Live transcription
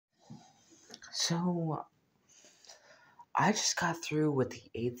So, I just got through with the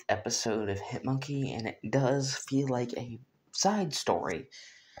 8th episode of Hitmonkey, and it does feel like a side story,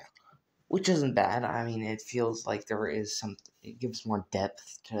 which isn't bad. I mean, it feels like there is some, it gives more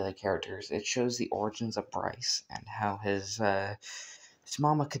depth to the characters. It shows the origins of Bryce and how his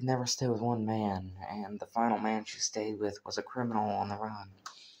mama could never stay with one man, and the final man she stayed with was a criminal on the run.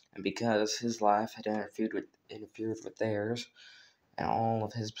 And because his life had interfered with theirs, and all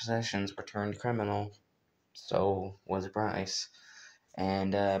of his possessions were turned criminal, so was Bryce.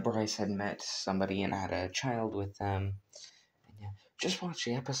 And Bryce had met somebody and had a child with them. And yeah, just watch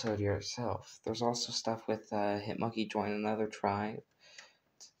the episode yourself. There's also stuff with Hitmonkey joining another tribe.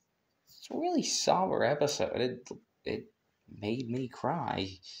 It's a really somber episode. It made me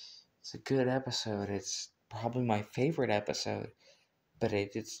cry. It's a good episode. It's probably my favorite episode, but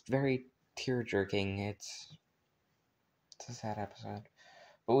it's very tear jerking. It's a sad episode.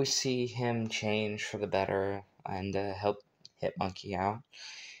 But we see him change for the better and help Hitmonkey out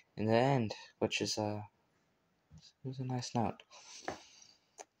in the end, which is it was a nice note.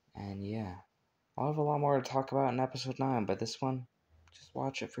 And yeah, I'll have a lot more to talk about in episode 9, but this one, just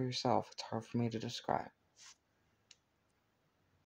watch it for yourself. It's hard for me to describe.